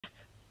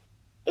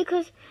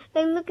Because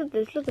then look at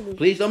this. Look at this.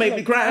 Please don't make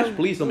me crash.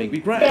 Please don't make me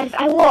crash. Yes,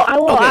 I will.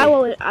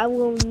 Okay. I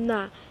will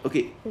not.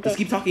 Okay. Just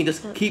keep talking.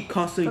 Just keep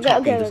constantly Okay,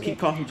 talking. okay, Just okay. keep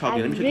constantly talking.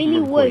 I Let me check really if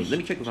I'm recording. wish Let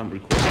me check if I'm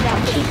recording.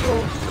 That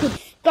people could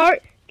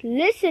start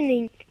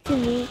listening to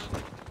me.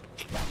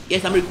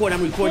 Yes, I'm recording.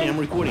 I'm recording. I'm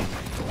recording.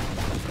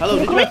 Hello,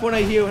 this is my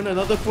Fortnite here in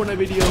another Fortnite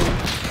video.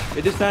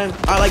 At this time,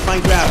 I like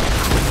Minecraft.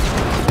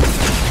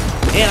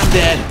 And I'm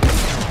dead.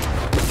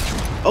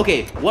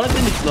 Okay, one of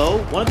them is low.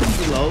 One of them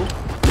is low.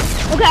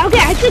 Okay,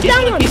 I took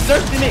down one. He's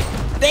thirsting me.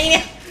 Dang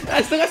it!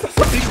 I still got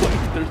somebody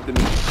thirsting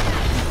me.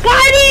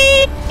 Got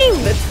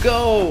him! Let's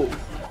go.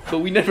 But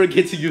we never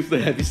get to use the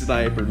heavy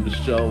sniper in the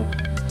show.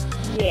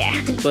 Yeah.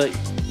 But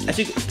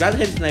actually, grab the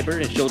heavy sniper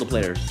and show the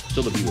players,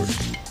 show the viewers.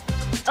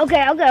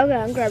 Okay, I'm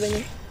grabbing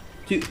it.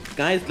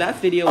 Guys, last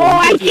video. Oh,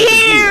 I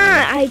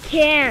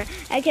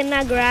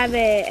cannot grab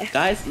it.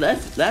 Guys,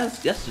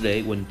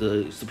 yesterday when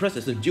the suppressed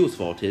SMG was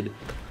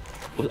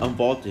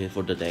unvaulted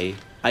for the day.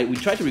 We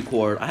tried to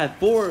record. I had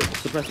 4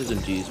 suppressed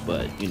SMGs,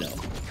 but you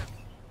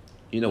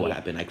know what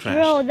happened. I crashed.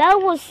 Bro, that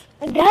was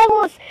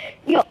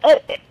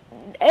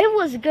it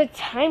was good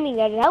timing.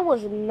 That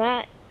was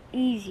not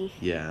easy.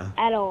 Yeah.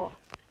 At all.